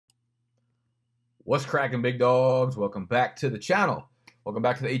What's cracking, big dogs? Welcome back to the channel. Welcome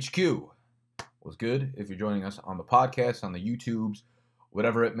back to the HQ. What's good? If you're joining us on the podcast, on the YouTubes,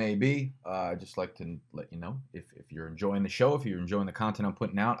 whatever it may be, I'd just like to let you know if you're enjoying the show, if you're enjoying the content I'm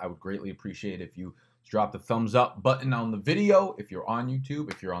putting out, I would greatly appreciate if you drop the thumbs up button on the video. If you're on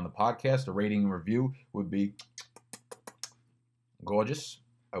YouTube, if you're on the podcast, a rating and review would be gorgeous.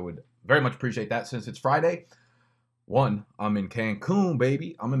 I would very much appreciate that since it's Friday. One, I'm in Cancun,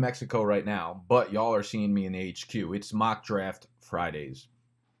 baby. I'm in Mexico right now, but y'all are seeing me in the HQ. It's Mock Draft Fridays.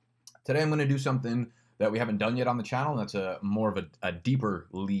 Today I'm going to do something that we haven't done yet on the channel, and that's more of a deeper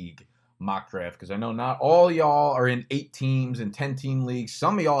league mock draft, because I know not all y'all are in 8 teams and 10-team leagues.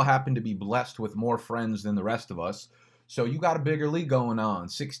 Some of y'all happen to be blessed with more friends than the rest of us, so you got a bigger league going on,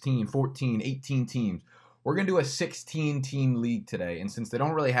 16, 14, 18 teams. We're going to do a 16-team league today, and since they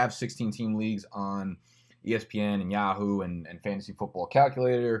don't really have 16-team leagues on ESPN and Yahoo and Fantasy Football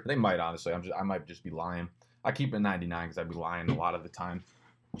Calculator. They might, honestly. I might just be lying. I keep it 99 because I'd be lying a lot of the time.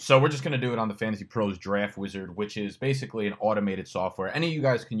 So we're just going to do it on the Fantasy Pros Draft Wizard, which is basically an automated software. Any of you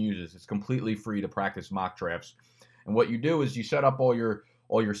guys can use this. It's completely free to practice mock drafts. And what you do is you set up all your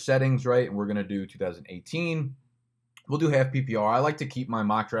settings, right? And we're going to do 2018. We'll do half PPR. I like to keep my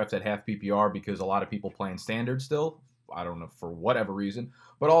mock drafts at half PPR because a lot of people play in standard still. I don't know, for whatever reason,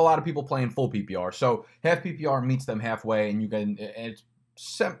 but a lot of people play in full PPR. So half PPR meets them halfway, and you can, it's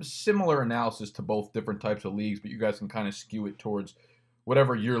similar analysis to both different types of leagues, but you guys can kind of skew it towards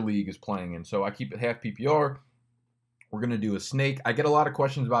whatever your league is playing in. So I keep it half PPR. We're going to do a snake. I get a lot of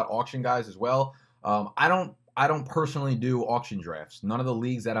questions about auction guys as well. I don't personally do auction drafts. None of the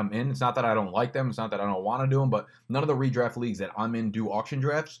leagues that I'm in, it's not that I don't like them, it's not that I don't want to do them, but none of the redraft leagues that I'm in do auction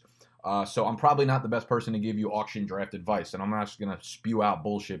drafts. So I'm probably not the best person to give you auction draft advice, and I'm not just going to spew out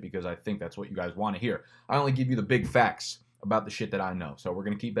bullshit because I think that's what you guys want to hear. I only give you the big facts about the shit that I know. So we're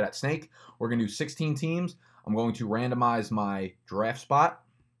going to keep it at snake. We're going to do 16 teams. I'm going to randomize my draft spot.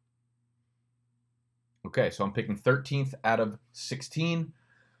 Okay, so I'm picking 13th out of 16.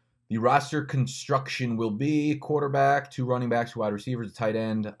 The roster construction will be quarterback, 2 running backs, 2 wide receivers, a tight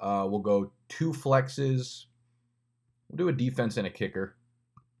end. We'll go 2 flexes. We'll do a defense and a kicker,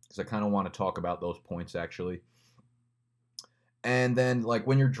 because I kind of want to talk about those points, actually. And then, like,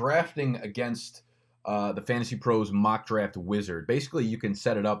 when you're drafting against the Fantasy Pros Mock Draft Wizard, basically you can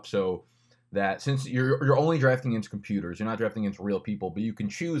set it up so that since you're only drafting against computers, you're not drafting against real people, but you can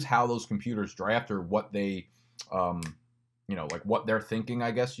choose how those computers draft or what they, like what they're thinking,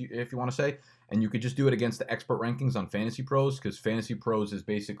 I guess, if you want to say. And you could just do it against the expert rankings on Fantasy Pros, because Fantasy Pros is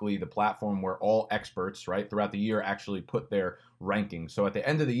basically the platform where all experts, right, throughout the year actually put their rankings. So at the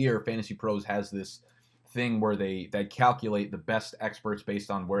end of the year, Fantasy Pros has this thing where they calculate the best experts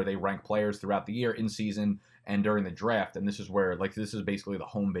based on where they rank players throughout the year, in season, and during the draft. And this is where, like, this is basically the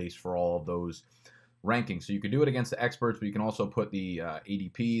home base for all of those rankings. So you could do it against the experts, but you can also put the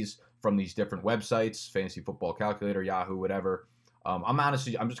ADPs from these different websites, Fantasy Football Calculator, Yahoo, whatever. I'm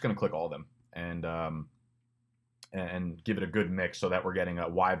just going to click all of them and give it a good mix so that we're getting a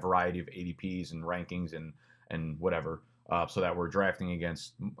wide variety of ADPs and rankings and whatever, so that we're drafting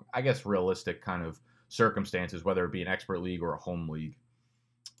against, I guess, realistic kind of circumstances, whether it be an expert league or a home league.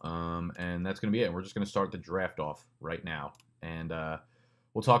 And that's going to be it. We're just going to start the draft off right now. And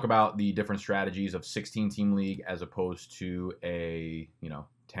we'll talk about the different strategies of 16-team league as opposed to a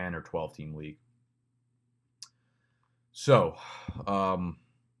 10 or 12-team league. So,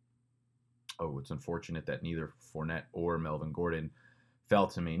 it's unfortunate that neither Fournette or Melvin Gordon fell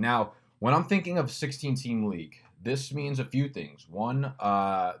to me. Now, when I'm thinking of 16-team league, this means a few things. One,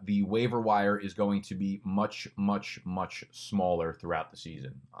 the waiver wire is going to be much, much, much smaller throughout the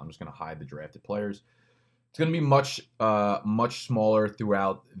season. I'm just going to hide the drafted players. It's going to be much, much smaller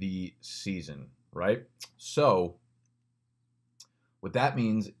throughout the season, right? So what that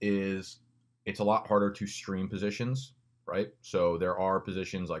means is it's a lot harder to stream positions, right? So there are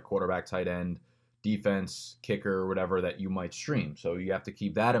positions like quarterback, tight end, defense, kicker, whatever, that you might stream. So you have to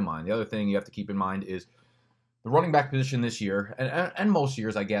keep that in mind. The other thing you have to keep in mind is the running back position this year, and most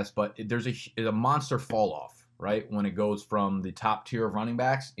years, I guess, but there's a monster fall off, right? When it goes from the top tier of running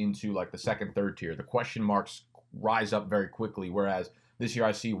backs into like the second, third tier. The question marks rise up very quickly, whereas this year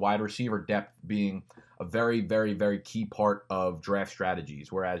I see wide receiver depth being a very, very, very key part of draft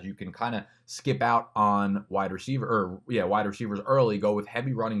strategies, whereas you can kind of skip out on wide receivers early, go with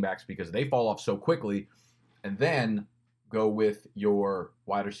heavy running backs because they fall off so quickly, and then go with your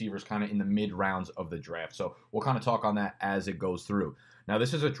wide receivers kind of in the mid rounds of the draft. So we'll kind of talk on that as it goes through. Now,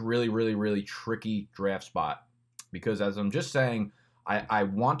 this is a really, really, really tricky draft spot because, as I'm just saying, I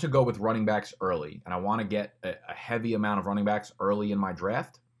want to go with running backs early, and I want to get a heavy amount of running backs early in my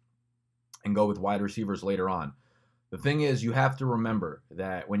draft. and go with wide receivers later on. The thing is, you have to remember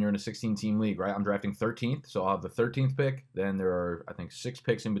that when you're in a 16-team league, right? I'm drafting 13th, so I'll have the 13th pick. Then there are, I think, 6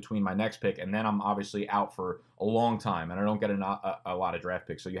 picks in between my next pick, and then I'm obviously out for a long time, and I don't get a lot of draft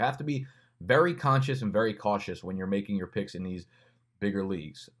picks. So you have to be very conscious and very cautious when you're making your picks in these bigger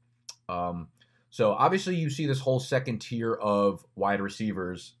leagues. So obviously you see this whole second tier of wide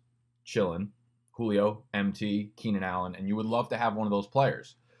receivers chilling. Julio, MT, Keenan Allen, and you would love to have one of those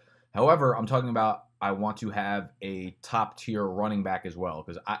players. However, I'm talking about I want to have a top tier running back as well,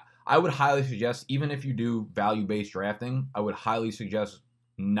 because I would highly suggest, even if you do value-based drafting, I would highly suggest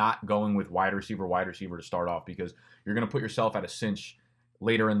not going with wide receiver to start off, because you're going to put yourself at a cinch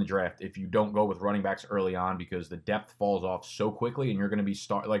later in the draft if you don't go with running backs early on, because the depth falls off so quickly, and you're going to be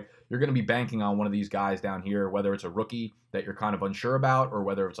you're going to be banking on one of these guys down here, whether it's a rookie that you're kind of unsure about, or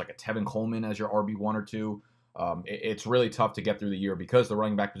whether it's like a Tevin Coleman as your RB1 or 2. It's really tough to get through the year because the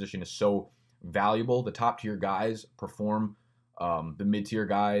running back position is so valuable. The top tier guys perform the mid tier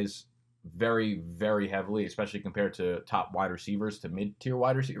guys very, very heavily, especially compared to top wide receivers to mid tier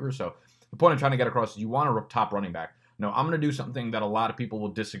wide receivers. So the point I'm trying to get across is you want a top running back. Now, I'm going to do something that a lot of people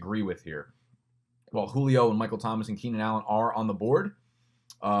will disagree with here. While Julio and Michael Thomas and Keenan Allen are on the board,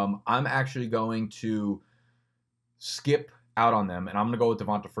 I'm actually going to skip out on them, and I'm going to go with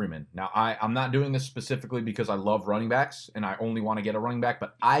Devonta Freeman. Now, I'm not doing this specifically because I love running backs and I only want to get a running back,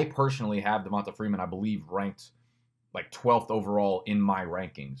 but I personally have Devonta Freeman, I believe, ranked like 12th overall in my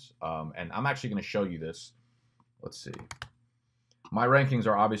rankings. And I'm actually going to show you this. Let's see. My rankings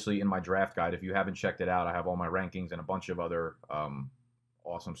are obviously in my draft guide. If you haven't checked it out, I have all my rankings and a bunch of other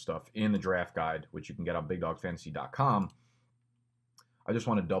awesome stuff in the draft guide, which you can get on BigDogFantasy.com. I just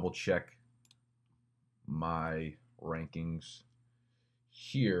want to double check my rankings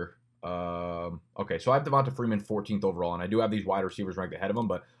here. Okay, so I have Devonta Freeman 14th overall, and I do have these wide receivers ranked ahead of him,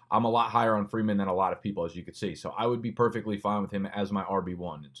 but I'm a lot higher on Freeman than a lot of people, as you can see. So I would be perfectly fine with him as my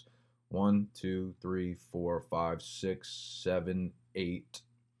RB1. It's 1, 2, 3, 4, 5, 6, 7, 8.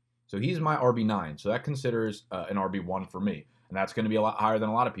 So he's my RB9. So that considers an RB1 for me, and that's going to be a lot higher than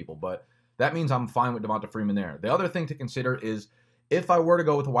a lot of people. But that means I'm fine with Devonta Freeman there. The other thing to consider is if I were to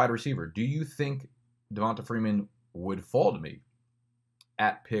go with a wide receiver, do you think Devonta Freeman would fall to me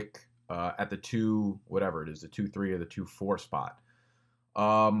at pick at the 2, whatever it is, the 2-3 or the 2-4 spot?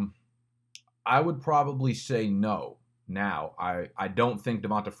 I would probably say no. Now, I don't think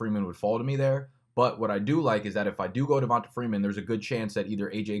Devonta Freeman would fall to me there, but what I do like is that if I do go Devonta Freeman, there's a good chance that either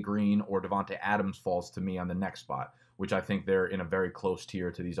AJ Green or Devonta Adams falls to me on the next spot, which I think they're in a very close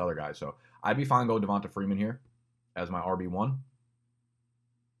tier to these other guys. So I'd be fine going Devonta Freeman here as my RB1.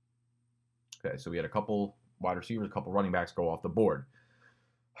 Okay, so we had a couple wide receivers, a couple running backs go off the board.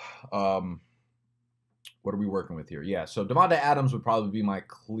 What are we working with here? Yeah, so Devonta Adams would probably be my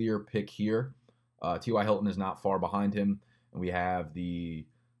clear pick here. T.Y. Hilton is not far behind him. And we have the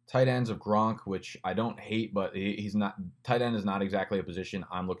tight ends of Gronk, which I don't hate, but he's not. Tight end is not exactly a position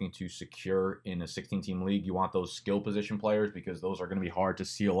I'm looking to secure in a 16-team league. You want those skill position players because those are going to be hard to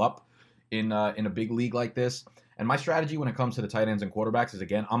seal up in a big league like this. And my strategy when it comes to the tight ends and quarterbacks is,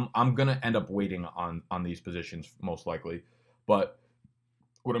 again, I'm going to end up waiting on these positions most likely. But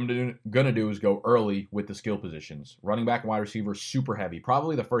what I'm going to do is go early with the skill positions. Running back and wide receiver, super heavy.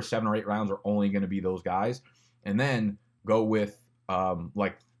 Probably the first 7 or 8 rounds are only going to be those guys. And then go with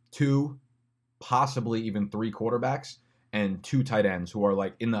like 2, possibly even 3 quarterbacks and 2 tight ends who are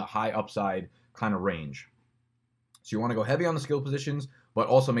like in the high upside kind of range. So you want to go heavy on the skill positions, but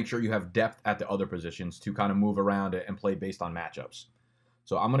also make sure you have depth at the other positions to kind of move around and play based on matchups.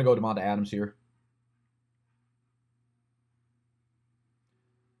 So I'm going to go Devonta Adams here.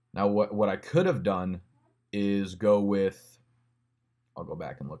 Now, what I could have done is go with, I'll go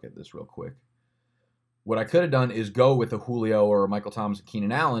back and look at this real quick. What I could have done is go with a Julio or Michael Thomas and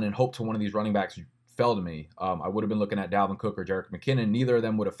Keenan Allen and hope to one of these running backs fell to me. I would have been looking at Dalvin Cook or Jerick McKinnon. Neither of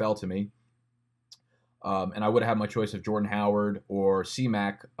them would have fell to me. And I would have had my choice of Jordan Howard or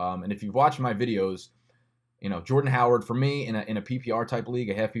C-Mac. And if you've watched my videos, you know, Jordan Howard for me in a PPR type league,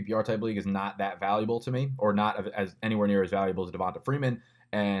 a half PPR type league, is not that valuable to me, or not as anywhere near as valuable as Devonta Freeman.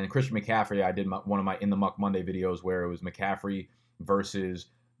 And Christian McCaffrey, I did one of my In the Muck Monday videos where it was McCaffrey versus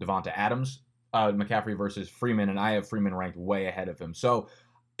Devonta Adams, McCaffrey versus Freeman, and I have Freeman ranked way ahead of him. So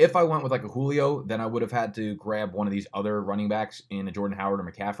if I went with like a Julio, then I would have had to grab one of these other running backs in a Jordan Howard or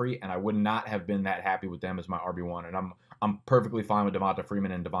McCaffrey, and I would not have been that happy with them as my RB1. And I'm perfectly fine with Devonta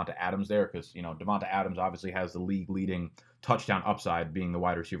Freeman and Devonta Adams there because, you know, Devonta Adams obviously has the league-leading touchdown upside, being the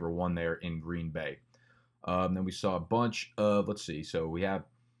wide receiver 1 there in Green Bay. Then we saw a bunch of, let's see, so we have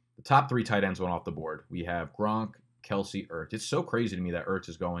the top 3 tight ends went off the board. We have Gronk, Kelce, Ertz. It's so crazy to me that Ertz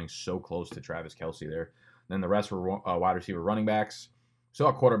is going so close to Travis Kelce there. Then the rest were wide receiver, running backs. So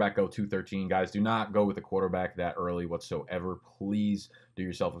a quarterback go 213. Guys, do not go with a quarterback that early whatsoever. Please do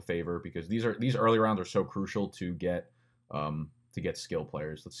yourself a favor, because these early rounds are so crucial to get skill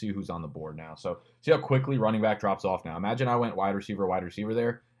players. Let's see who's on the board now. So see how quickly running back drops off now. Imagine I went wide receiver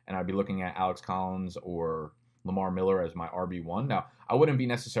there, and I'd be looking at Alex Collins or Lamar Miller as my RB1. Now, I wouldn't be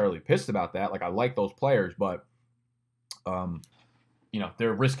necessarily pissed about that. Like, I like those players, but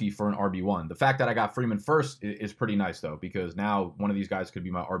they're risky for an RB1. The fact that I got Freeman first is pretty nice, though, because now one of these guys could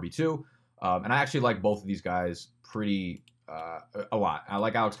be my RB2. And I actually like both of these guys a lot. I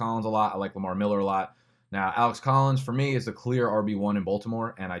like Alex Collins a lot. I like Lamar Miller a lot. Now, Alex Collins, for me, is the clear RB1 in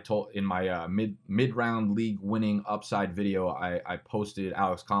Baltimore, and I told in my mid-round league winning upside video, I posted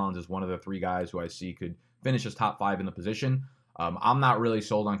Alex Collins as one of the 3 guys who I see could finish as top 5 in the position. I'm not really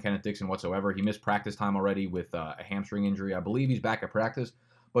sold on Kenneth Dixon whatsoever. He missed practice time already with a hamstring injury. I believe he's back at practice.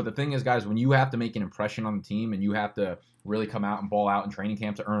 But the thing is, guys, when you have to make an impression on the team and you have to really come out and ball out in training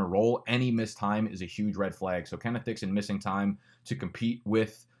camp to earn a role, any missed time is a huge red flag. So Kenneth Dixon missing time to compete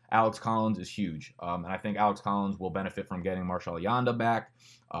with Alex Collins is huge. And I think Alex Collins will benefit from getting Marshall Yanda back.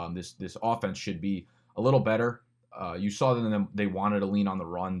 This offense should be a little better. You saw them, they wanted to lean on the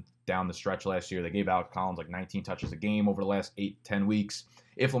run down the stretch last year. They gave Alex Collins like 19 touches a game over the last 8-10 weeks.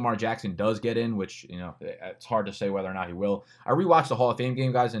 If Lamar Jackson does get in, which, it's hard to say whether or not he will. I rewatched the Hall of Fame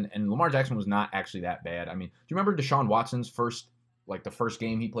game, guys, and Lamar Jackson was not actually that bad. I mean, do you remember Deshaun Watson's the first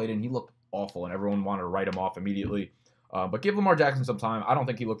game he played in? He looked awful, and everyone wanted to write him off immediately. But give Lamar Jackson some time. I don't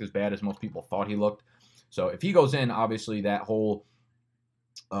think he looked as bad as most people thought he looked. So if he goes in, obviously that whole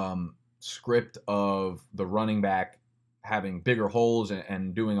script of the running back having bigger holes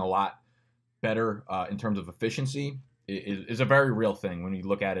and doing a lot better in terms of efficiency is a very real thing when you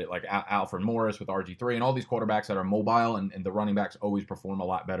look at it, like Alfred Morris with RG3 and all these quarterbacks that are mobile, and the running backs always perform a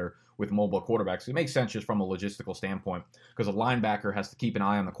lot better with mobile quarterbacks. It makes sense just from a logistical standpoint, because a linebacker has to keep an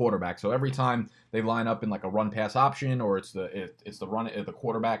eye on the quarterback. So every time they line up in like a run pass option, or it's the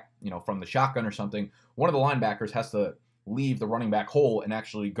quarterback, from the shotgun or something, one of the linebackers has to leave the running back hole and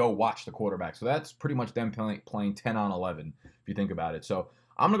actually go watch the quarterback. So that's pretty much them playing 10 on 11, if you think about it. So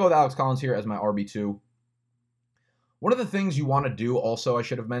I'm going to go with Alex Collins here as my RB2. One of the things you want to do also, I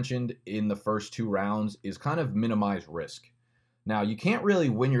should have mentioned, in the first 2 rounds is kind of minimize risk. Now, you can't really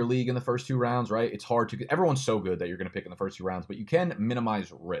win your league in the first 2 rounds, right? It's hard to, everyone's so good that you're going to pick in the first 2 rounds, but you can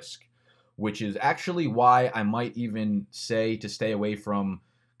minimize risk, which is actually why I might even say to stay away from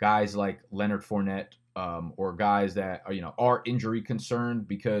guys like Leonard Fournette, or guys that are injury concerned,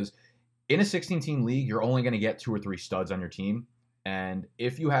 because in a 16-team league, you're only going to get 2 or 3 studs on your team. And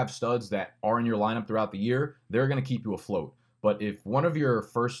if you have studs that are in your lineup throughout the year, they're going to keep you afloat. But if one of your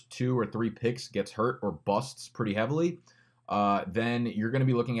first 2 or 3 picks gets hurt or busts pretty heavily, then you're going to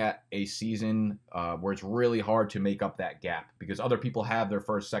be looking at a season where it's really hard to make up that gap, because other people have their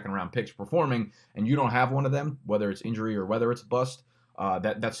first, second round picks performing, and you don't have one of them, whether it's injury or whether it's bust.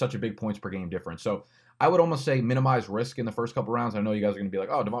 That's such a big points per game difference. So I would almost say minimize risk in the first couple rounds. I know you guys are going to be like,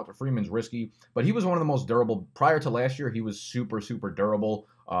 oh, Devonta Freeman's risky, but he was one of the most durable. Prior to last year, he was super, super durable.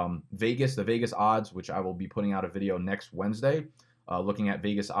 The Vegas odds, which I will be putting out a video next Wednesday, looking at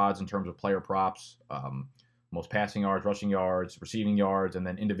Vegas odds in terms of player props, most passing yards, rushing yards, receiving yards, and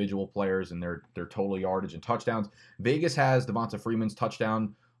then individual players and their total yardage and touchdowns. Vegas has Devonta Freeman's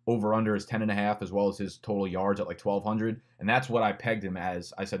touchdown over-under is 10.5, as well as his total yards at like 1,200. And that's what I pegged him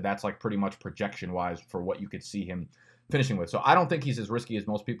as. I said that's like pretty much projection-wise for what you could see him finishing with. So I don't think he's as risky as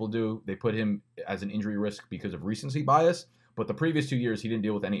most people do. They put him as an injury risk because of recency bias. But the previous 2 years, he didn't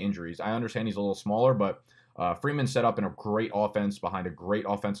deal with any injuries. I understand he's a little smaller, but Freeman set up in a great offense behind a great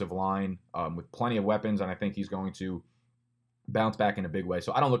offensive line with plenty of weapons, and I think he's going to bounce back in a big way.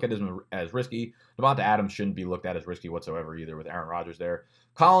 So I don't look at him as risky. Devonta Adams shouldn't be looked at as risky whatsoever either, with Aaron Rodgers there.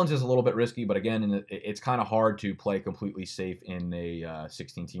 Collins is a little bit risky, but again, it's kind of hard to play completely safe in a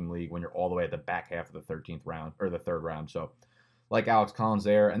 16-team league when you're all the way at the back half of the 13th round or the 3rd round. So like Alex Collins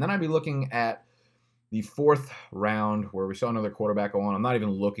there. And then I'd be looking at the 4th round where we saw another quarterback go on. I'm not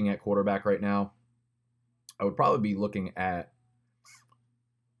even looking at quarterback right now. I would probably be looking at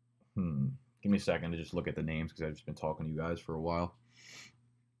give me a second to just look at the names, because I've just been talking to you guys for a while.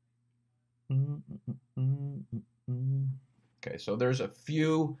 Okay, so there's a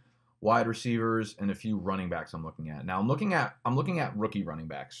few wide receivers and a few running backs I'm looking at. Now I'm looking at rookie running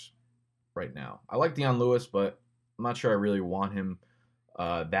backs right now. I like Deion Lewis, but I'm not sure I really want him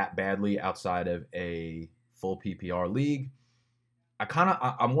that badly outside of a full PPR league.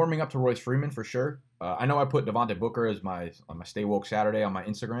 I'm warming up to Royce Freeman for sure. I know I put Devontae Booker as my Stay Woke Saturday on my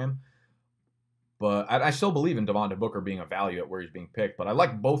Instagram. But I still believe in Devontae Booker being a value at where he's being picked. But I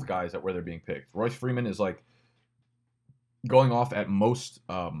like both guys at where they're being picked. Royce Freeman is like going off at most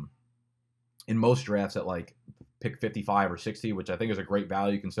in most drafts at like pick 55 or 60, which I think is a great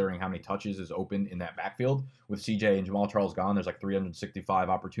value considering how many touches is open in that backfield. With CJ and Jamal Charles gone, there's like 365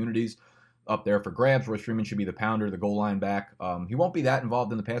 opportunities up there for grabs. Royce Freeman should be the pounder, the goal line back. He won't be that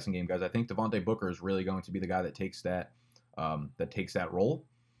involved in the passing game, guys. I think Devontae Booker is really going to be the guy that takes that role.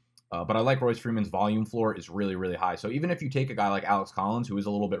 But I like Royce Freeman's volume floor is really, really high. So even if you take a guy like Alex Collins, who is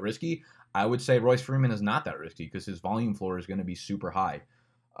a little bit risky, I would say Royce Freeman is not that risky because his volume floor is going to be super high.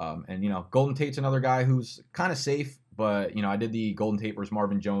 And, you know, Golden Tate's another guy who's kind of safe, but, you know, I did the Golden Tate versus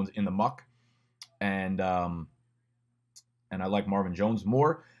Marvin Jones in the muck, and I like Marvin Jones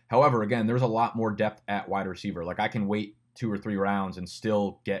more. However, again, there's a lot more depth at wide receiver. Like, I can wait 2 or 3 rounds and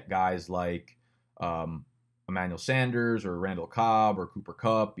still get guys like Emmanuel Sanders or Randall Cobb or Cooper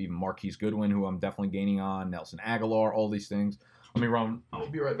Kupp, even Marquise Goodwin, who I'm definitely gaining on, Nelson Aguilar, all these things. Let me run. I'll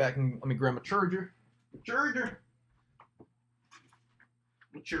be right back and let me grab my charger. Charger.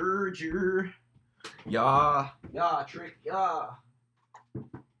 Yeah, trick, yeah.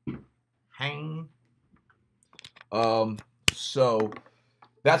 Hang. So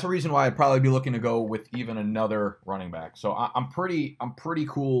that's a reason why I'd probably be looking to go with even another running back. So I'm pretty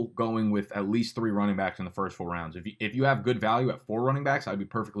cool going with at least 3 running backs in the first 4 rounds. If you have good value at 4 running backs, I'd be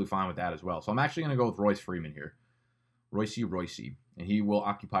perfectly fine with that as well. So I'm actually going to go with Royce Freeman here. Royce, and he will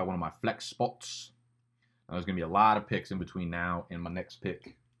occupy one of my flex spots. Now, there's going to be a lot of picks in between now and my next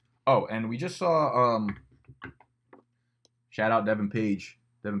pick. Oh, and we just saw, shout out Devin Page.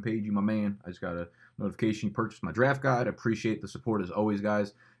 Devin Page, you my man. I just got a notification you purchased my draft guide. I appreciate the support as always,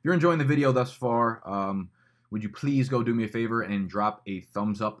 guys. If you're enjoying the video thus far, would you please go do me a favor and drop a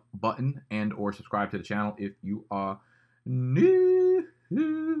thumbs up button and or subscribe to the channel if you are new.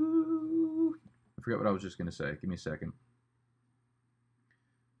 I forgot what I was just going to say. Give me a second.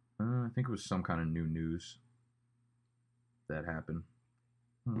 I think it was some kind of new news that happened.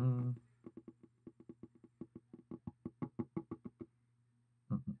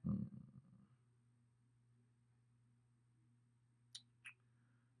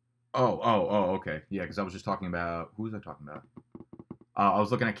 Oh, okay. Yeah, because I was just talking about, who was I talking about? I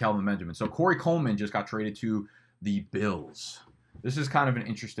was looking at Kelvin Benjamin. So Corey Coleman just got traded to the Bills. This is kind of an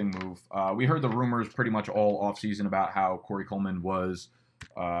interesting move. We heard the rumors pretty much all offseason about how Corey Coleman was,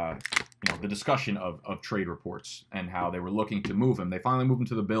 the discussion of trade reports and how they were looking to move him. They finally moved him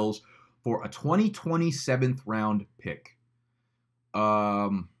to the Bills for a 2027th round pick.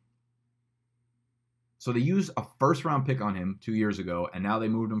 So they used a first-round pick on him 2 years ago, and now they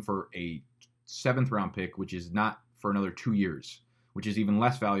moved him for a 7th-round pick, which is not for another 2 years, which is even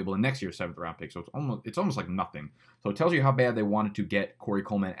less valuable in next year's 7th-round pick. So it's almost like nothing. So it tells you how bad they wanted to get Corey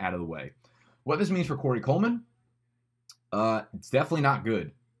Coleman out of the way. What this means for Corey Coleman, it's definitely not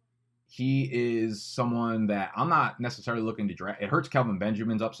good. He is someone that I'm not necessarily looking to draft. It hurts Kelvin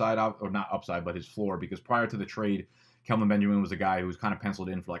Benjamin's upside, or not upside, but his floor, because prior to the trade, Kelvin Benjamin was a guy who was kind of penciled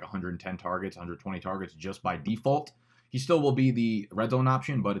in for like 110 targets, 120 targets just by default. He still will be the red zone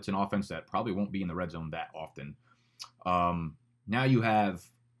option, but it's an offense that probably won't be in the red zone that often. Now you have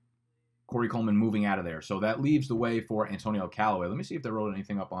Corey Coleman moving out of there. So that leaves the way for Antonio Callaway. Let me see if they wrote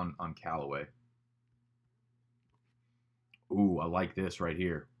anything up on Callaway. Ooh, I like this right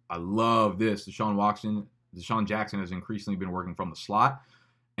here. I love this. Deshaun Jackson has increasingly been working from the slot.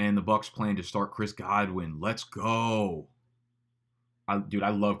 And the Bucs plan to start Chris Godwin. Let's go. Dude, I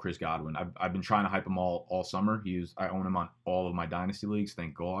love Chris Godwin. I've been trying to hype him all summer. I own him on all of my dynasty leagues,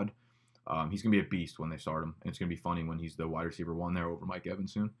 thank God. He's going to be a beast when they start him. And it's going to be funny when he's the wide receiver 1 there over Mike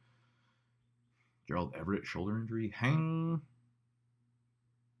Evans soon. Gerald Everett, shoulder injury. Hang.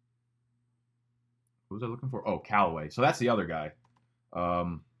 What was I looking for? Oh, Callaway. So that's the other guy.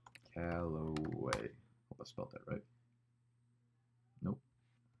 Callaway. Hope I spelled that right. Nope.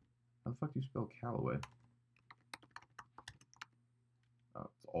 How the fuck do you spell Callaway?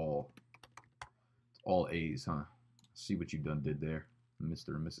 Oh, it's all A's, huh? See what you did there, Mr.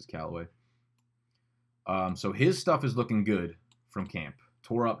 and Mrs. Callaway. So his stuff is looking good from camp.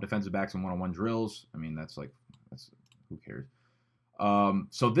 Tore up defensive backs in one-on-one drills. I mean, that's who cares?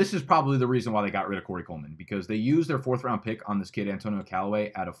 So this is probably the reason why they got rid of Corey Coleman, because they used their 4th-round pick on this kid, Antonio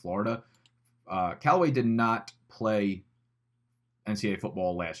Callaway, out of Florida. Callaway did not play NCAA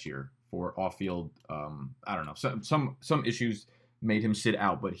football last year for off-field, I don't know, some issues made him sit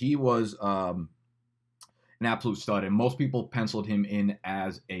out, but he was an absolute stud, and most people penciled him in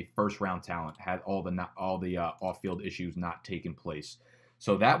as a first-round talent, had all the off-field issues not taken place.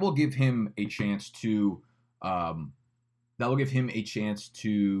 So that will give him a chance to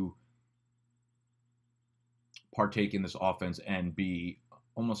partake in this offense and be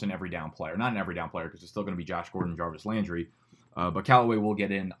almost an every down player. Not an every down player because it's still going to be Josh Gordon, Jarvis Landry, but Callaway will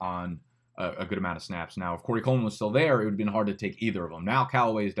get in on a good amount of snaps. Now, if Corey Coleman was still there, it would have been hard to take either of them. Now,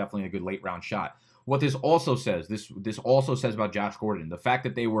 Callaway is definitely a good late round shot. What this also says, this also says about Josh Gordon, the fact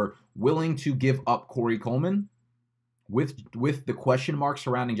that they were willing to give up Corey Coleman with the question marks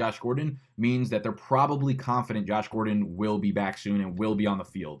surrounding Josh Gordon means that they're probably confident Josh Gordon will be back soon and will be on the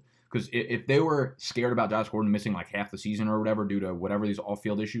field. Because if they were scared about Josh Gordon missing like half the season or whatever due to whatever these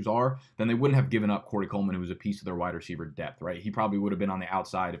off-field issues are, then they wouldn't have given up Corey Coleman, who was a piece of their wide receiver depth, right? He probably would have been on the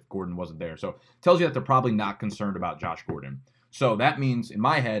outside if Gordon wasn't there. So it tells you that they're probably not concerned about Josh Gordon. So that means in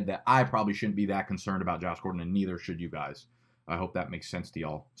my head that I probably shouldn't be that concerned about Josh Gordon, and neither should you guys. I hope that makes sense to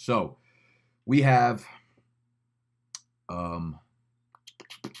y'all. So we have...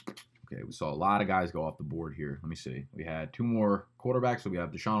 Okay, we saw a lot of guys go off the board here. Let me see. We had 2 more quarterbacks. So we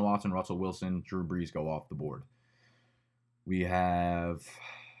have Deshaun Watson, Russell Wilson, Drew Brees go off the board. We have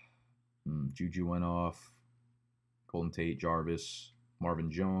Juju went off, Golden Tate, Jarvis,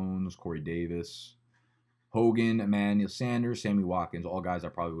 Marvin Jones, Corey Davis, Hogan, Emmanuel Sanders, Sammy Watkins, all guys I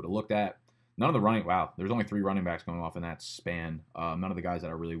probably would have looked at. None of the there's only 3 running backs going off in that span. None of the guys that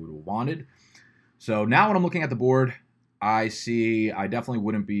I really would have wanted. So now when I'm looking at the board, I definitely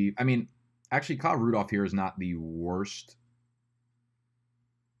wouldn't be, actually Kyle Rudolph here is not the worst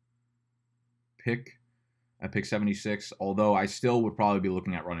pick at pick 76, although I still would probably be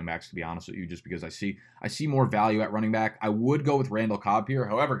looking at running backs, to be honest with you, just because I see more value at running back. I would go with Randall Cobb here.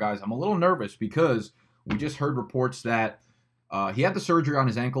 However, guys, I'm a little nervous because we just heard reports that he had the surgery on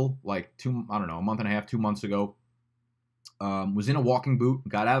his ankle like a month and a half, 2 months ago. Was in a walking boot,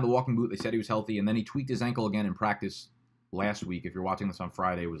 got out of the walking boot. They said he was healthy, and then he tweaked his ankle again in practice last week. If you're watching this on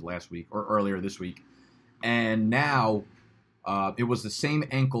Friday, it was last week or earlier this week. And now it was the same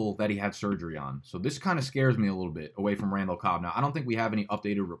ankle that he had surgery on. So this kind of scares me a little bit away from Randall Cobb. Now, I don't think we have any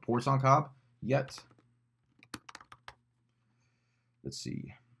updated reports on Cobb yet. Let's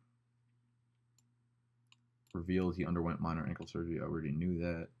see. Revealed he underwent minor ankle surgery. I already knew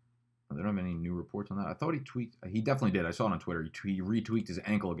that. I don't have any new reports on that. I thought he tweaked. He definitely did. I saw it on Twitter. He retweaked his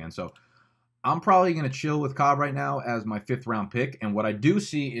ankle again. So I'm probably going to chill with Cobb right now as my 5th round pick. And what I do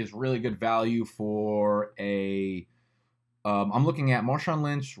see is really good value for I'm looking at Marshawn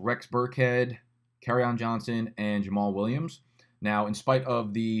Lynch, Rex Burkhead, Kerryon Johnson, and Jamal Williams. Now, in spite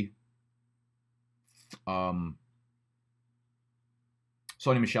of the Sony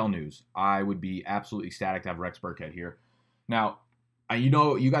Michel news, I would be absolutely ecstatic to have Rex Burkhead here. Now,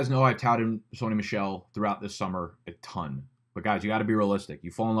 you guys know I've touted Sony Michel throughout this summer a ton. But guys, you got to be realistic.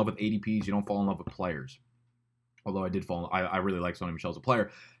 You fall in love with ADPs, you don't fall in love with players. Although I really like Sony Michel as a player.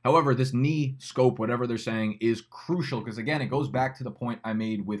 However, this knee scope, whatever they're saying, is crucial because, again, it goes back to the point I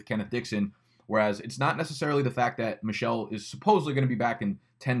made with Kenneth Dixon, whereas it's not necessarily the fact that Michel is supposedly going to be back in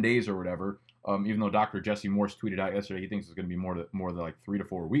 10 days or whatever, even though Dr. Jesse Morse tweeted out yesterday he thinks it's going to be more than like 3 to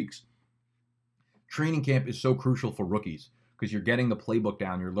 4 weeks. Training camp is so crucial for rookies, because you're getting the playbook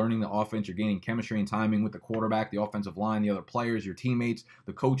down, you're learning the offense, you're gaining chemistry and timing with the quarterback, the offensive line, the other players, your teammates,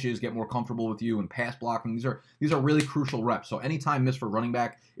 the coaches get more comfortable with you, and pass blocking. These are really crucial reps. So any time missed for running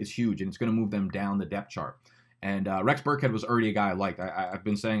back is huge, and it's going to move them down the depth chart. And Rex Burkhead was already a guy I liked. I've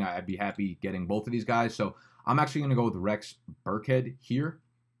been saying I'd be happy getting both of these guys. So I'm actually going to go with Rex Burkhead here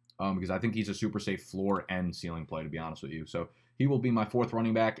because I think he's a super safe floor and ceiling play, to be honest with you. So he will be my 4th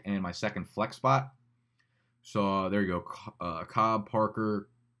running back and my 2nd flex spot. So there you go. Cobb, Parker,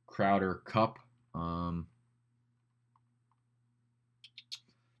 Crowder, Kupp.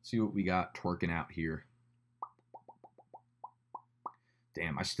 See what we got twerking out here.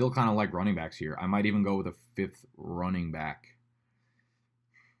 Damn, I still kind of like running backs here. I might even go with a 5th running back.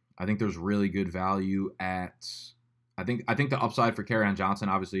 I think there's really good value at. I think the upside for Kerryon Johnson.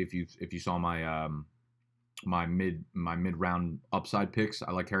 Obviously, if you saw my my mid round upside picks,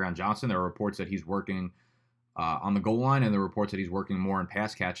 I like Kerryon Johnson. There are reports that he's working on the goal line, and the reports that he's working more in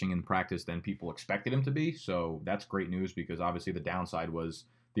pass catching in practice than people expected him to be. So that's great news because obviously the downside was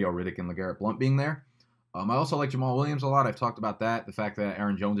Theo Riddick and LeGarrette Blount being there. I also like Jamal Williams a lot. I've talked about that. The fact that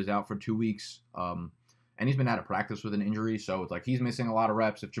Aaron Jones is out for 2 weeks, and he's been out of practice with an injury, so it's like he's missing a lot of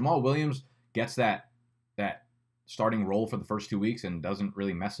reps. If Jamal Williams gets that starting role for the first 2 weeks and doesn't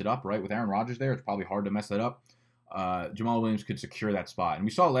really mess it up, right, with Aaron Rodgers there, it's probably hard to mess that up. Jamal Williams could secure that spot. And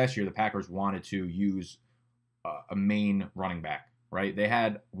we saw last year the Packers wanted to use a main running back, right? They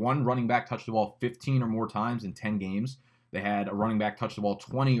had one running back touch the ball 15 or more times in 10 games. They had a running back touch the ball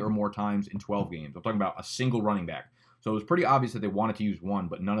 20 or more times in 12 games. I'm talking about a single running back. So it was pretty obvious that they wanted to use one,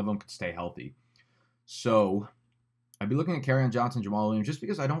 but none of them could stay healthy. So I'd be looking at Kerryon Johnson, Jamal Williams, just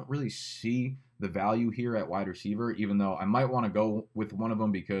because I don't really see the value here at wide receiver, even though I might want to go with one of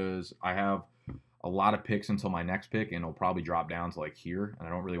them because I have a lot of picks until my next pick, and it'll probably drop down to like here, and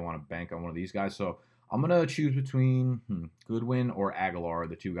I don't really want to bank on one of these guys. So I'm going to choose between Goodwin or Aguilar,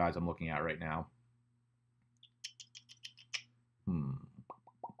 the two guys I'm looking at right now. I'm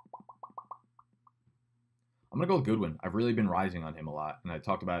going to go with Goodwin. I've really been rising on him a lot, and I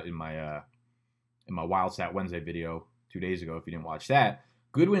talked about it in my Wild Stat Wednesday video 2 days ago. If you didn't watch that,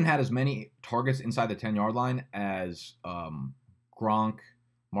 Goodwin had as many targets inside the 10-yard line as Gronk,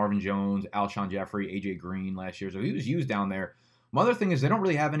 Marvin Jones, Alshon Jeffrey, AJ Green last year. So he was used down there. My other thing is they don't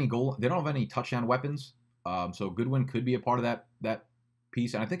really have any they don't have any touchdown weapons. So Goodwin could be a part of that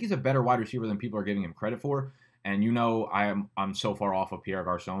piece, and I think he's a better wide receiver than people are giving him credit for. And I'm so far off of Pierre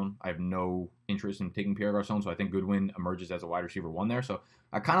Garçon. I have no interest in taking Pierre Garçon, so I think Goodwin emerges as a wide receiver 1 there. So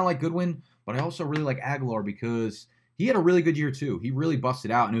I kind of like Goodwin, but I also really like Aguilar because he had a really good year too. He really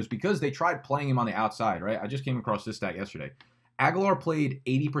busted out, and it was because they tried playing him on the outside, right? I just came across this stat yesterday. Aguilar played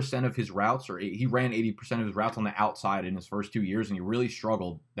 80% of his routes, or he ran 80% of his routes on the outside in his first 2 years, and he really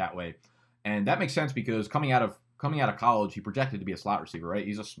struggled that way. And that makes sense because coming out of college, he projected to be a slot receiver, right?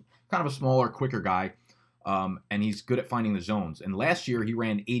 He's kind of a smaller, quicker guy. And he's good at finding the zones. And last year, he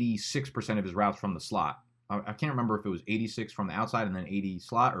ran 86% of his routes from the slot. I can't remember if it was 86 from the outside and then 80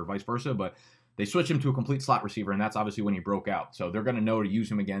 slot or vice versa, but they switched him to a complete slot receiver, and that's obviously when he broke out. So they're going to know to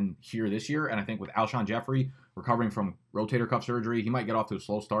use him again here this year. And I think with Alshon Jeffrey recovering from rotator cuff surgery, he might get off to a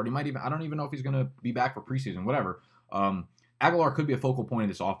slow start. He might even, I don't even know if he's going to be back for preseason, whatever. Aguilar could be a focal point of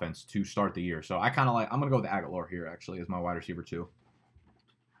this offense to start the year. So I'm going to go with Aguilar here, actually, as my wide receiver, too.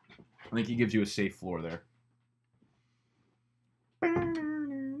 I think he gives you a safe floor there.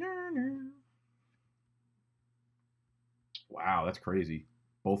 Wow, that's crazy.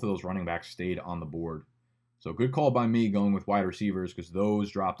 Both of those running backs stayed on the board. So good call by me going with wide receivers because those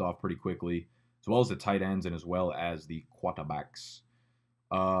dropped off pretty quickly, as well as the tight ends and as well as the quarterbacks.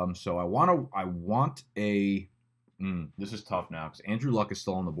 So I want a this is tough now because Andrew Luck is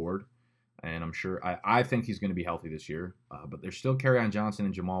still on the board, and I'm sure I think he's going to be healthy this year. But there's still Kerryon Johnson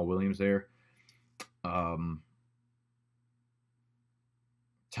and Jamal Williams there.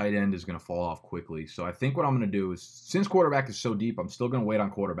 Tight end is going to fall off quickly. So I think what I'm going to do is, since quarterback is so deep, I'm still going to wait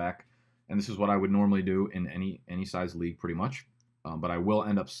on quarterback. And this is what I would normally do in any size league pretty much. But I will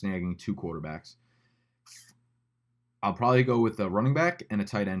end up snagging 2 quarterbacks. I'll probably go with a running back and a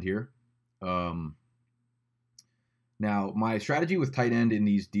tight end here. Now, my strategy with tight end in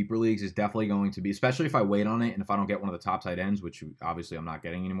these deeper leagues is definitely going to be, especially if I wait on it and if I don't get one of the top tight ends, which obviously I'm not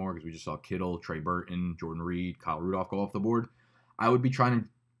getting anymore because we just saw Kittle, Trey Burton, Jordan Reed, Kyle Rudolph go off the board. I would be trying to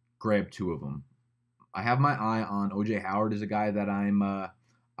grab 2 of them. I have my eye on O.J. Howard as a guy that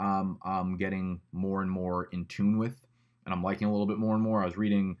I'm getting more and more in tune with, and I'm liking a little bit more and more. I was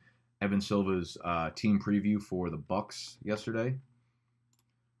reading Evan Silva's team preview for the Bucks yesterday,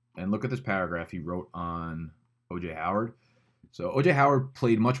 and look at this paragraph he wrote on O.J. Howard. So O.J. Howard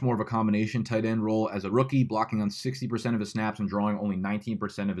played much more of a combination tight end role as a rookie, blocking on 60% of his snaps and drawing only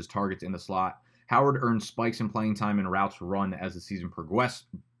 19% of his targets in the slot. Howard earned spikes in playing time and routes run as the season progressed,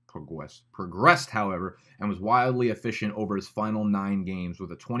 however, and was wildly efficient over his final 9 games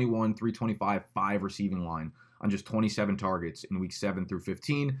with a 21, 325, 5 receiving line on just 27 targets in weeks 7 through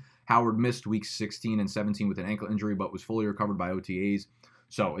 15. Howard missed weeks 16 and 17 with an ankle injury, but was fully recovered by OTAs.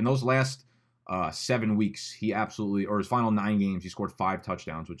 So in those last 7 weeks, his final 9 games, he scored 5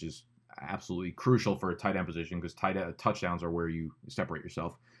 touchdowns, which is absolutely crucial for a tight end position because touchdowns are where you separate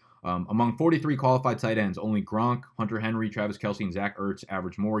yourself. Among 43 qualified tight ends, only Gronk, Hunter Henry, Travis Kelce, and Zach Ertz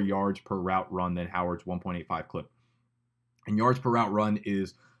averaged more yards per route run than Howard's 1.85 clip. And yards per route run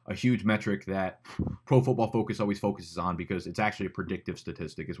is a huge metric that Pro Football Focus always focuses on because it's actually a predictive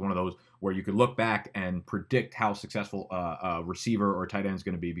statistic. It's one of those where you could look back and predict how successful a receiver or a tight end is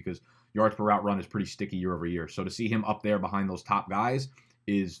going to be because yards per route run is pretty sticky year over year. So to see him up there behind those top guys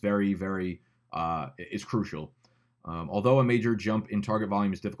is very, very is crucial. Although a major jump in target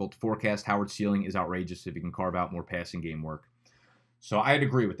volume is difficult to forecast, Howard's ceiling is outrageous if he can carve out more passing game work. So I'd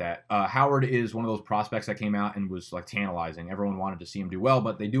agree with that. Howard is one of those prospects that came out and was like tantalizing. Everyone wanted to see him do well,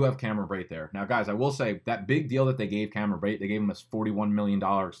 but they do have Cameron Brate there. Now, guys, I will say that big deal that they gave Cameron Brate, they gave him a $41 million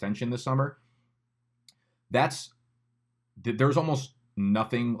extension this summer. There's almost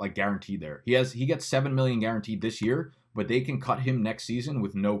nothing like guaranteed there. He gets $7 million guaranteed this year, but they can cut him next season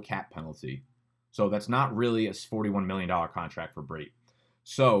with no cap penalty. So that's not really a $41 million contract for Brate.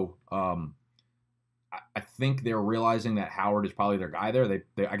 So I think they're realizing that Howard is probably their guy there.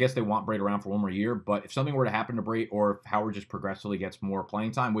 I guess they want Brate around for one more year, but if something were to happen to Brate, or if Howard just progressively gets more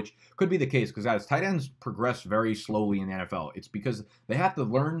playing time, which could be the case, because guys, tight ends progress very slowly in the NFL. It's because they have to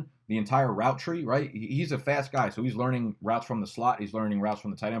learn the entire route tree, right? He's a fast guy, so he's learning routes from the slot. He's learning routes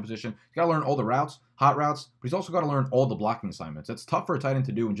from the tight end position. He's got to learn all the routes, hot routes, but he's also got to learn all the blocking assignments. That's tough for a tight end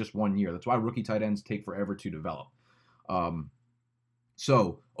to do in just 1 year. That's why rookie tight ends take forever to develop.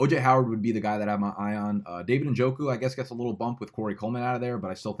 So O.J. Howard would be the guy that I have my eye on. David Njoku, I guess, gets a little bump with Corey Coleman out of there, but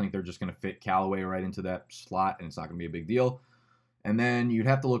I still think they're just going to fit Callaway right into that slot, and it's not going to be a big deal. And then you'd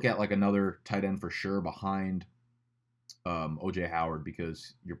have to look at like another tight end for sure behind O.J. Howard,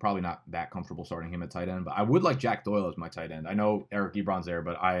 because you're probably not that comfortable starting him at tight end. But I would like Jack Doyle as my tight end. I know Eric Ebron's there,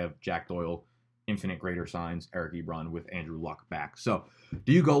 but I have Jack Doyle, infinite greater signs, Eric Ebron with Andrew Luck back. So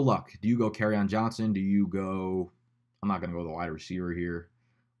do you go Luck? Do you go Kerryon Johnson? Do you go... I'm not going to go with a wide receiver here.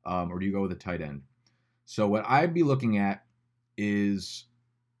 Or do you go with a tight end? So what I'd be looking at is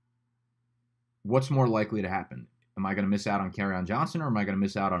what's more likely to happen. Am I going to miss out on Kerryon Johnson, or am I going to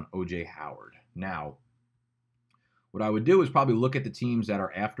miss out on O.J. Howard? Now, what I would do is probably look at the teams that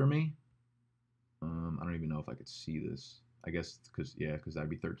are after me. I don't even know if I could see this. I guess because that'd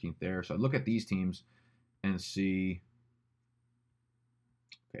be 13th there. So I'd look at these teams and see.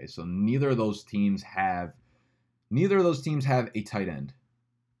 Okay, so neither of those teams have a tight end.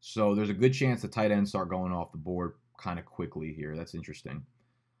 So there's a good chance the tight ends start going off the board kind of quickly here. That's interesting.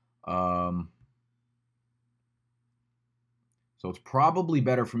 So it's probably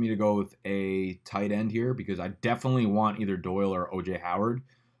better for me to go with a tight end here, because I definitely want either Doyle or O.J. Howard.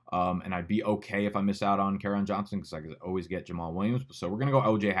 And I'd be okay if I miss out on Kerryon Johnson, because I could always get Jamal Williams. So we're going to go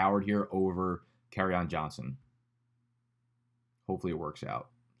O.J. Howard here over Kerryon Johnson. Hopefully it works out.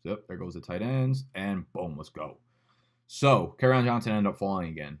 So there goes the tight ends, and boom, let's go. So Kerryon Johnson ended up falling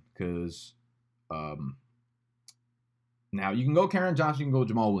again, because now you can go Kerryon Johnson, you can go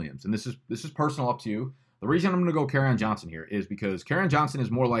Jamal Williams, and this is personal, up to you. The reason I'm going to go Kerryon Johnson here is because Kerryon Johnson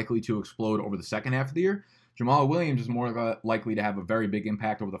is more likely to explode over the second half of the year. Jamal Williams is more likely to have a very big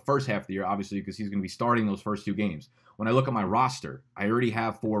impact over the first half of the year, obviously, because he's going to be starting those first 2 games. When I look at my roster, I already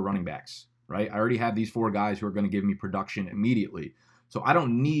have 4 running backs, right? I already have these 4 guys who are going to give me production immediately. So I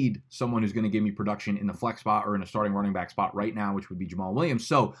don't need someone who's going to give me production in the flex spot or in a starting running back spot right now, which would be Jamal Williams.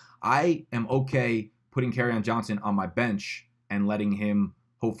 So I am okay putting Kerryon Johnson on my bench and letting him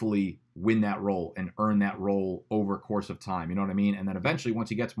hopefully win that role and earn that role over a course of time. You know what I mean? And then eventually, once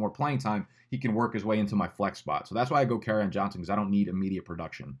he gets more playing time, he can work his way into my flex spot. So that's why I go Kerryon Johnson, because I don't need immediate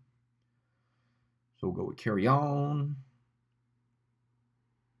production. So we'll go with Kerryon.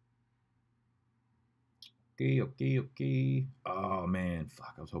 Okay. Oh, man.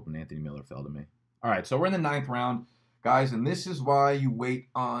 Fuck, I was hoping Anthony Miller fell to me. All right, so we're in the 9th round, guys, and this is why you wait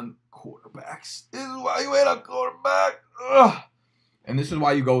on quarterbacks. Ugh. And this is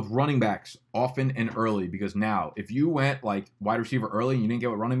why you go with running backs often and early, because now, if you went like wide receiver early and you didn't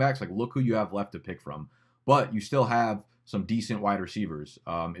get with running backs, like look who you have left to pick from. But you still have some decent wide receivers.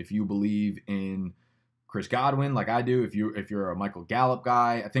 If you believe in Chris Godwin, like I do, if you're a Michael Gallup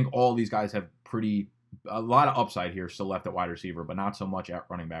guy, I think all these guys have a lot of upside here still left at wide receiver, but not so much at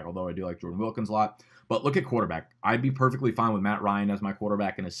running back, although I do like Jordan Wilkins a lot. But look at quarterback. I'd be perfectly fine with Matt Ryan as my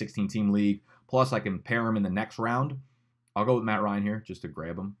quarterback in a 16-team league. Plus, I can pair him in the next round. I'll go with Matt Ryan here just to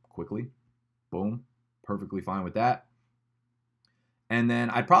grab him quickly. Boom. Perfectly fine with that. And then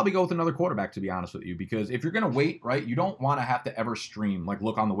I'd probably go with another quarterback, to be honest with you, because if you're going to wait, right, you don't want to have to ever stream, like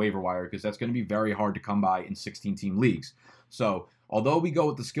look on the waiver wire, because that's going to be very hard to come by in 16-team leagues. So although we go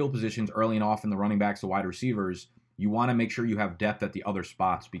with the skill positions early and often, the running backs, the wide receivers, you want to make sure you have depth at the other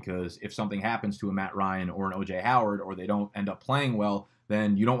spots, because if something happens to a Matt Ryan or an O.J. Howard, or they don't end up playing well,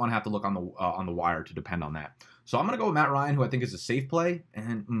 then you don't want to have to look on the wire to depend on that. So I'm going to go with Matt Ryan, who I think is a safe play,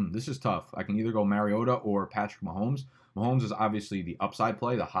 and this is tough. I can either go Mariota or Patrick Mahomes. Mahomes is obviously the upside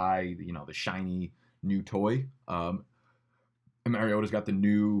play, the high, the shiny new toy. And Mariota's got the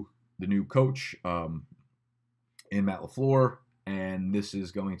new coach in Matt LaFleur, and this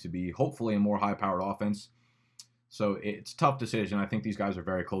is going to be hopefully a more high-powered offense. So it's a tough decision. I think these guys are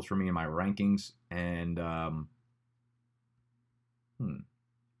very close for me in my rankings, and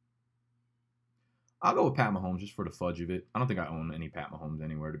I'll go with Pat Mahomes just for the fudge of it. I don't think I own any Pat Mahomes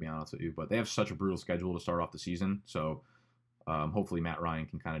anywhere, to be honest with you, but they have such a brutal schedule to start off the season, so hopefully Matt Ryan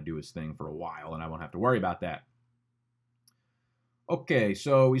can kind of do his thing for a while, and I won't have to worry about that. Okay,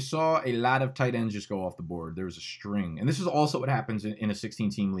 so we saw a lot of tight ends just go off the board. There was a string, and this is also what happens in a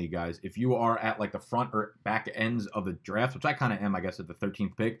 16-team league, guys. If you are at like the front or back ends of the draft, which I kind of am, I guess, at the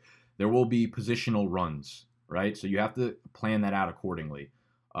 13th pick, there will be positional runs, right? So you have to plan that out accordingly.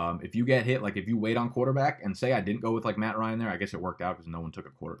 If you get hit, like if you wait on quarterback and say I didn't go with like Matt Ryan there, I guess it worked out because no one took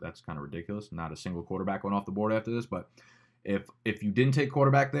a quarter. That's kind of ridiculous. Not a single quarterback went off the board after this. But if you didn't take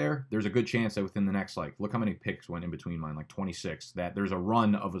quarterback there, there's a good chance that within the next, like, look how many picks went in between mine, like 26, that there's a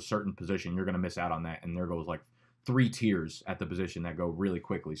run of a certain position. You're going to miss out on that. And there goes like 3 tiers at the position that go really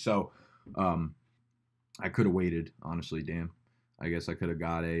quickly. So I could have waited, honestly, damn. I guess I could have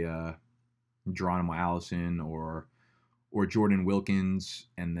got a Geronimo Allison or Jordan Wilkins,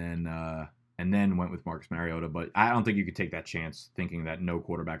 and then went with Marcus Mariota. But I don't think you could take that chance thinking that no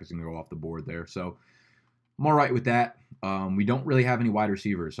quarterback is going to go off the board there. So I'm all right with that. We don't really have any wide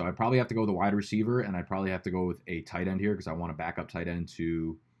receivers, so I probably have to go with a wide receiver, and I probably have to go with a tight end here because I want a backup tight end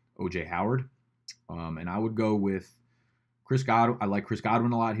to O.J. Howard. And I would go with Chris Godwin. I like Chris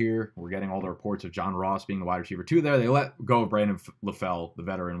Godwin a lot here. We're getting all the reports of John Ross being the wide receiver 2 there. They let go of Brandon LaFell, the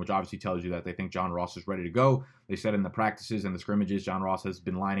veteran, which obviously tells you that they think John Ross is ready to go. They said in the practices and the scrimmages, John Ross has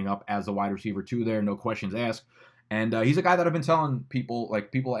been lining up as the wide receiver 2 there, no questions asked. And he's a guy that I've been telling people,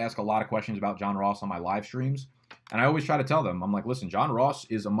 like, people ask a lot of questions about John Ross on my live streams. And I always try to tell them, I'm like, listen, John Ross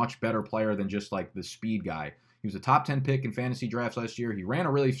is a much better player than just like the speed guy. He was a top 10 pick in fantasy drafts last year. He ran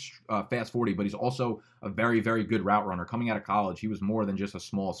a really fast 40, but he's also a very, very good route runner. Coming out of college, he was more than just a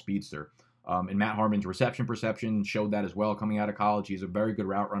small speedster. And Matt Harmon's reception perception showed that as well. Coming out of college, he's a very good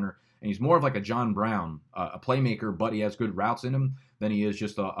route runner. And he's more of like a John Brown, a playmaker, but he has good routes in him than he is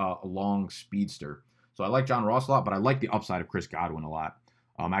just a long speedster. So I like John Ross a lot, but I like the upside of Chris Godwin a lot.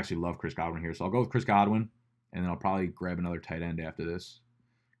 I actually love Chris Godwin here. So I'll go with Chris Godwin, and then I'll probably grab another tight end after this.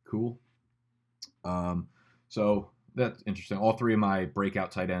 Cool. So that's interesting. All 3 of my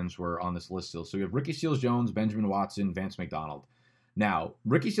breakout tight ends were on this list still. So we have Ricky Seals-Jones, Benjamin Watson, Vance McDonald. Now,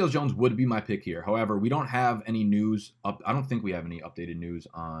 Ricky Seals-Jones would be my pick here. However, we don't have any news up. I don't think we have any updated news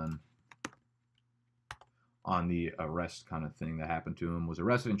on the arrest kind of thing that happened to him. Was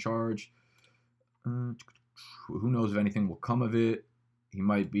arrested and charged. Who knows if anything will come of it. He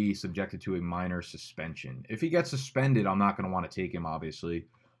might be subjected to a minor suspension. If he gets suspended, I'm not going to want to take him, obviously.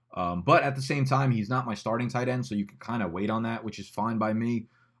 But at the same time, he's not my starting tight end, so you can kind of wait on that, which is fine by me.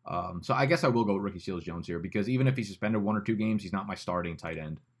 So I guess I will go with Ricky Seals-Jones here because even if he's suspended 1 or 2 games, he's not my starting tight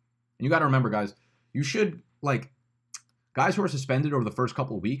end. And you got to remember, guys, you should, like, guys who are suspended over the first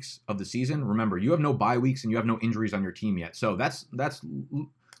couple of weeks of the season, remember, you have no bye weeks and you have no injuries on your team yet. So that's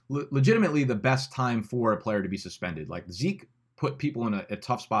legitimately the best time for a player to be suspended. Like, Zeke put people in a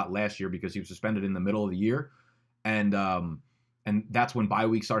tough spot last year because he was suspended in the middle of the year. And that's when bye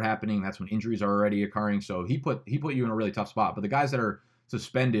weeks start happening. That's when injuries are already occurring. So he put you in a really tough spot. But the guys that are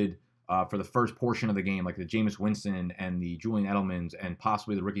suspended for the first portion of the game, like the Jameis Winston and the Julian Edelmans and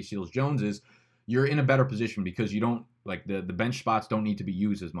possibly the Ricky Seals-Joneses, you're in a better position because you don't, like, the bench spots don't need to be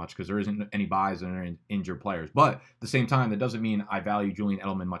used as much because there isn't any buys and there injured players. But at the same time, that doesn't mean I value Julian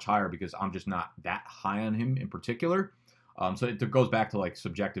Edelman much higher because I'm just not that high on him in particular. So it goes back to, like,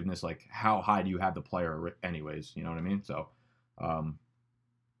 subjectiveness, like how high do you have the player anyways, you know what I mean? So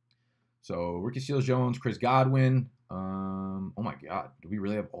Ricky Seals-Jones, Chris Godwin. Oh my God, do we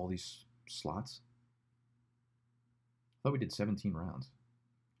really have all these slots? I thought we did 17 rounds.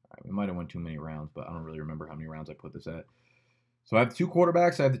 All right, we might have went too many rounds, but I don't really remember how many rounds I put this at. So I have 2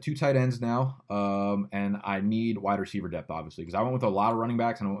 quarterbacks. I have the 2 tight ends now, and I need wide receiver depth, obviously, because I went with a lot of running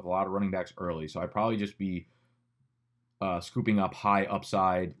backs, and I went with a lot of running backs early. So I'd probably just be scooping up high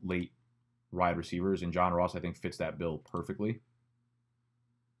upside, late wide receivers, and John Ross, I think, fits that bill perfectly.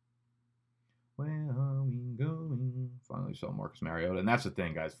 Where are we going? Finally saw Marcus Mariota. And that's the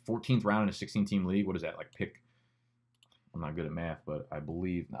thing, guys. 14th round in a 16-team league. What is that, like pick? I'm not good at math, but I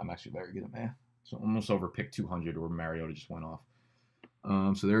believe I'm actually very good at math. So almost over pick 200 where Mariota just went off.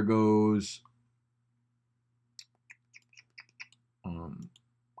 So there goes.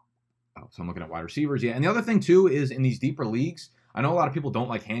 So I'm looking at wide receivers. Yeah, and the other thing, too, is in these deeper leagues, I know a lot of people don't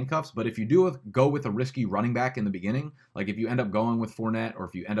like handcuffs, but if you do go with a risky running back in the beginning, like if you end up going with Fournette or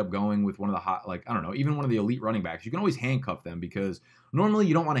if you end up going with one of the hot, like, I don't know, even one of the elite running backs, you can always handcuff them because normally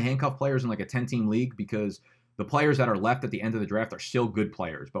you don't want to handcuff players in like a 10-team league because the players that are left at the end of the draft are still good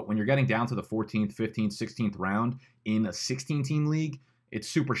players. But when you're getting down to the 14th, 15th, 16th round in a 16-team league, it's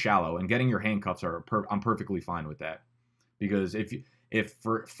super shallow, and getting your handcuffs I'm perfectly fine with that. Because if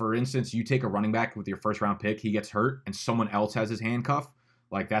for instance you take a running back with your first round pick, he gets hurt and someone else has his handcuff,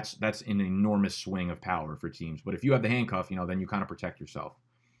 like that's an enormous swing of power for teams. But if you have the handcuff, then you kind of protect yourself.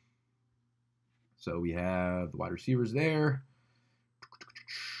 So we have the wide receivers there.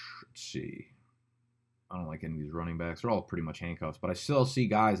 Let's see. I don't like any of these running backs. They're all pretty much handcuffs, but I still see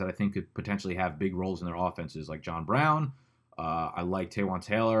guys that I think could potentially have big roles in their offenses, like John Brown. I like Taywan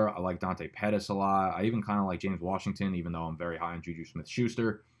Taylor. I like Dante Pettis a lot. I even kind of like James Washington, even though I'm very high on Juju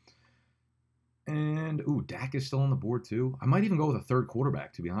Smith-Schuster. And, ooh, Dak is still on the board, too. I might even go with a third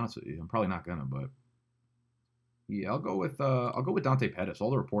quarterback, to be honest with you. I'm probably not going to, but yeah, I'll go with Dante Pettis. All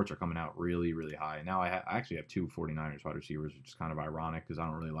the reports are coming out really, really high. Now I actually have two 49ers wide receivers, which is kind of ironic because I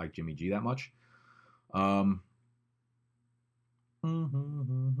don't really like Jimmy G that much. What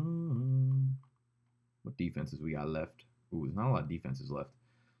defenses we got left? Ooh, there's not a lot of defenses left.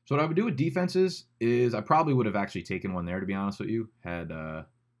 So what I would do with defenses is I probably would have actually taken one there, to be honest with you, had I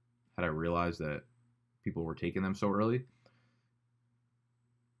realized that people were taking them so early.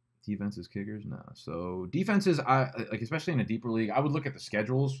 Defenses, kickers, no. So defenses, I like, especially in a deeper league, I would look at the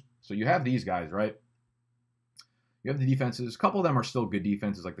schedules. So you have these guys, right? You have the defenses. A couple of them are still good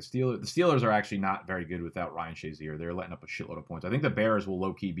defenses, like the Steelers. The Steelers are actually not very good without Ryan Shazier. They're letting up a shitload of points. I think the Bears will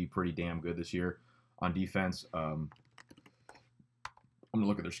low-key be pretty damn good this year on defense. I'm going to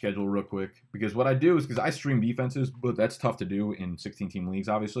look at their schedule real quick. Because what I do is, because I stream defenses, but that's tough to do in 16-team leagues,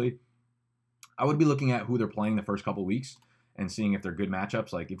 obviously. I would be looking at who they're playing the first couple weeks and seeing if they're good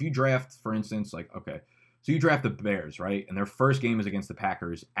matchups. Like, if you draft, for instance, like, okay, so you draft the Bears, right? And their first game is against the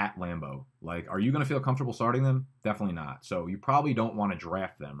Packers at Lambeau. Like, are you going to feel comfortable starting them? Definitely not. So you probably don't want to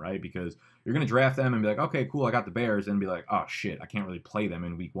draft them, right? Because you're going to draft them and be like, okay, cool, I got the Bears, and be like, oh, shit, I can't really play them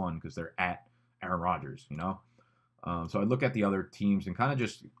in week one because they're at Aaron Rodgers, you know? So I look at the other teams and kind of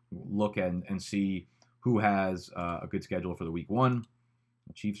just look at and see who has a good schedule for the week one.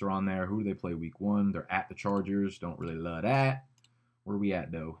 The Chiefs are on there. Who do they play week one? They're at the Chargers. Don't really love that. Where are we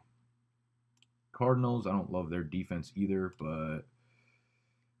at, though? Cardinals. I don't love their defense either, but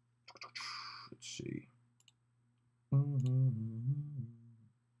let's see.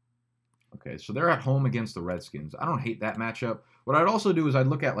 Okay, so they're at home against the Redskins. I don't hate that matchup. What I'd also do is I'd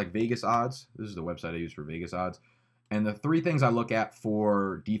look at like Vegas odds. This is the website I use for Vegas odds. And the three things I look at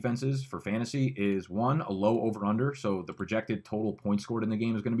for defenses for fantasy is, one, a low over-under. So the projected total points scored in the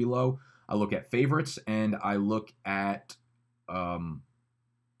game is going to be low. I look at favorites, and I look at,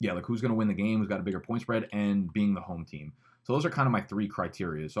 like who's going to win the game, who's got a bigger point spread, and being the home team. So those are kind of my three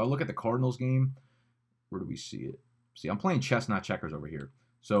criteria. So I look at the Cardinals game. Where do we see it? See, I'm playing chess, not checkers over here.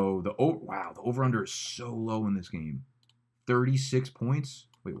 So the over-under is so low in this game. 36 points.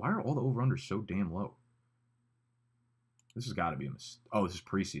 Wait, why are all the over-unders so damn low? This has got to be a mistake. Oh, this is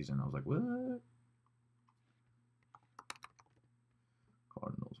preseason. I was like, what?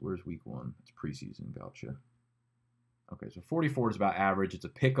 Cardinals. Where's week one? It's preseason. Gotcha. Okay, so 44 is about average. It's a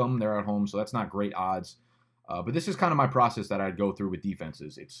pick 'em. They're at home, so that's not great odds. But this is kind of my process that I'd go through with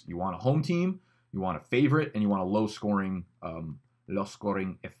defenses. It's you want a home team, you want a favorite, and you want a low-scoring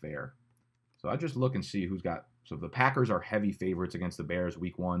affair. So I just look and see who's got. So the Packers are heavy favorites against the Bears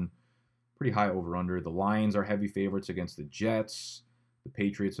week one. Pretty high over-under. The Lions are heavy favorites against the Jets. The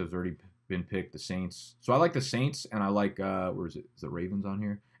Patriots have already been picked. The Saints. So I like the Saints, and I like, where is it? Is the Ravens on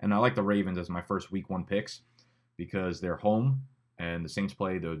here? And I like the Ravens as my first week one picks because they're home, and the Saints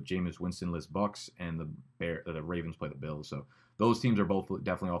play the Jameis Winston-less Bucks, and the Ravens play the Bills. So those teams are both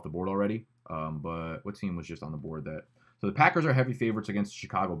definitely off the board already. But what team was just on the board that? So the Packers are heavy favorites against the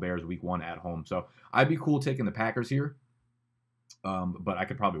Chicago Bears week one at home. So I'd be cool taking the Packers here. But I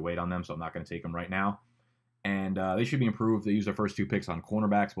could probably wait on them, so I'm not going to take them right now. And they should be improved. They use their first two picks on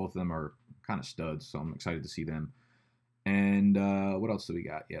cornerbacks. Both of them are kind of studs, so I'm excited to see them. And what else do we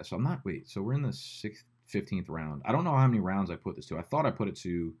got? Yeah, so I'm not – wait, so we're in the 15th round. I don't know how many rounds I put this to. I thought I put it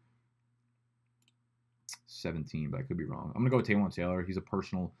to 17, but I could be wrong. I'm going to go with Taywan Taylor. He's a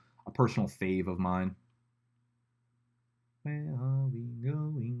personal fave of mine. Where are we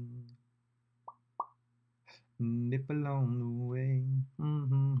going? Nip along the way.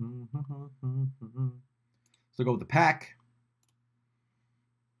 So go with the Pack.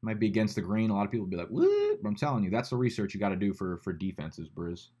 Might be against the grain. A lot of people will be like, what? But I'm telling you, that's the research you got to do for defenses,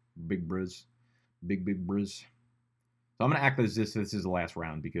 Briz. Big Briz. Big Briz. So I'm going to act as this is the last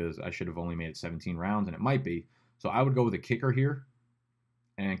round because I should have only made it 17 rounds, and it might be. So I would go with a kicker here.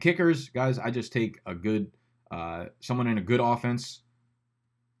 And kickers, guys, I just take a good, someone in a good offense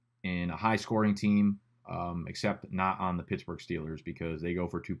in a high-scoring team. Except not on the Pittsburgh Steelers because they go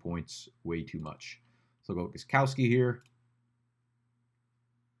for 2 points way too much. So go with Gostkowski here.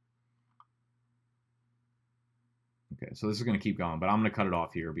 Okay, so this is going to keep going, but I'm going to cut it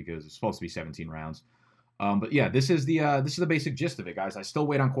off here because it's supposed to be 17 rounds. But yeah, this is the basic gist of it, guys. I still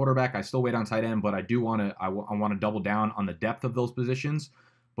wait on quarterback, I still wait on tight end, but I do want to I want to double down on the depth of those positions.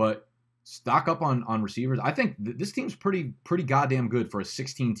 But stock up on receivers. I think this team's pretty goddamn good for a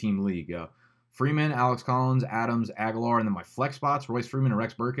 16-team league. Freeman, Alex Collins, Adams, Aguilar, and then my flex spots, Royce Freeman and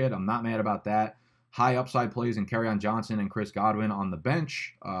Rex Burkhead. I'm not mad about that. high upside plays in Kerryon Johnson and Chris Godwin on the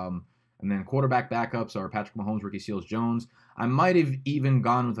bench. And then quarterback backups are Patrick Mahomes, Ricky Seals-Jones. I might have even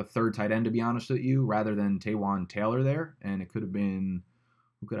gone with a third tight end, to be honest with you, rather than Taywan Taylor there. And it could have been,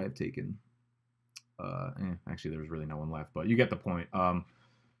 who could I have taken? Actually, there was really no one left, but you get the point.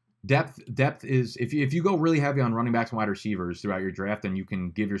 Depth is, if you go really heavy on running backs and wide receivers throughout your draft, then you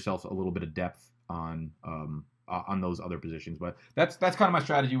can give yourself a little bit of depth on those other positions. But that's kind of my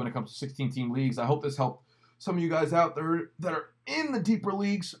strategy when it comes to 16-team leagues. I hope this helped some of you guys out there that are in the deeper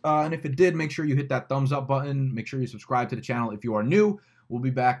leagues. And if it did, make sure you hit that thumbs up button. Make sure you subscribe to the channel if you are new. We'll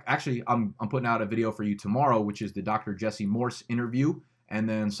be back. Actually, I'm putting out a video for you tomorrow, which is the Dr. Jesse Morse interview. And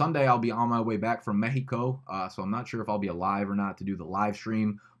then Sunday, I'll be on my way back from Mexico. So I'm not sure if I'll be alive or not to do the live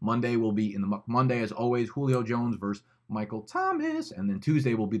stream. Monday will be in the Monday, as always, Julio Jones versus Michael Thomas. And then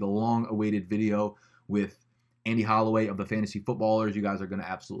Tuesday will be the long-awaited video with Andy Holloway of the Fantasy Footballers. You guys are going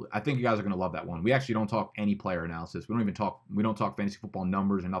to I think you guys are going to love that one. We actually don't talk any player analysis. We don't talk fantasy football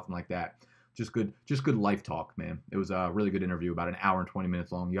numbers or nothing like that. Just good life talk, man. It was a really good interview, about an hour and 20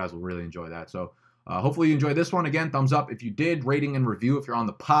 minutes long. You guys will really enjoy that. So hopefully you enjoyed this one. Again, thumbs up if you did. Rating and review if you're on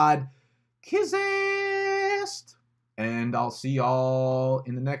the pod. Kissest! And I'll see y'all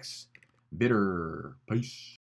in the next bitter. Peace.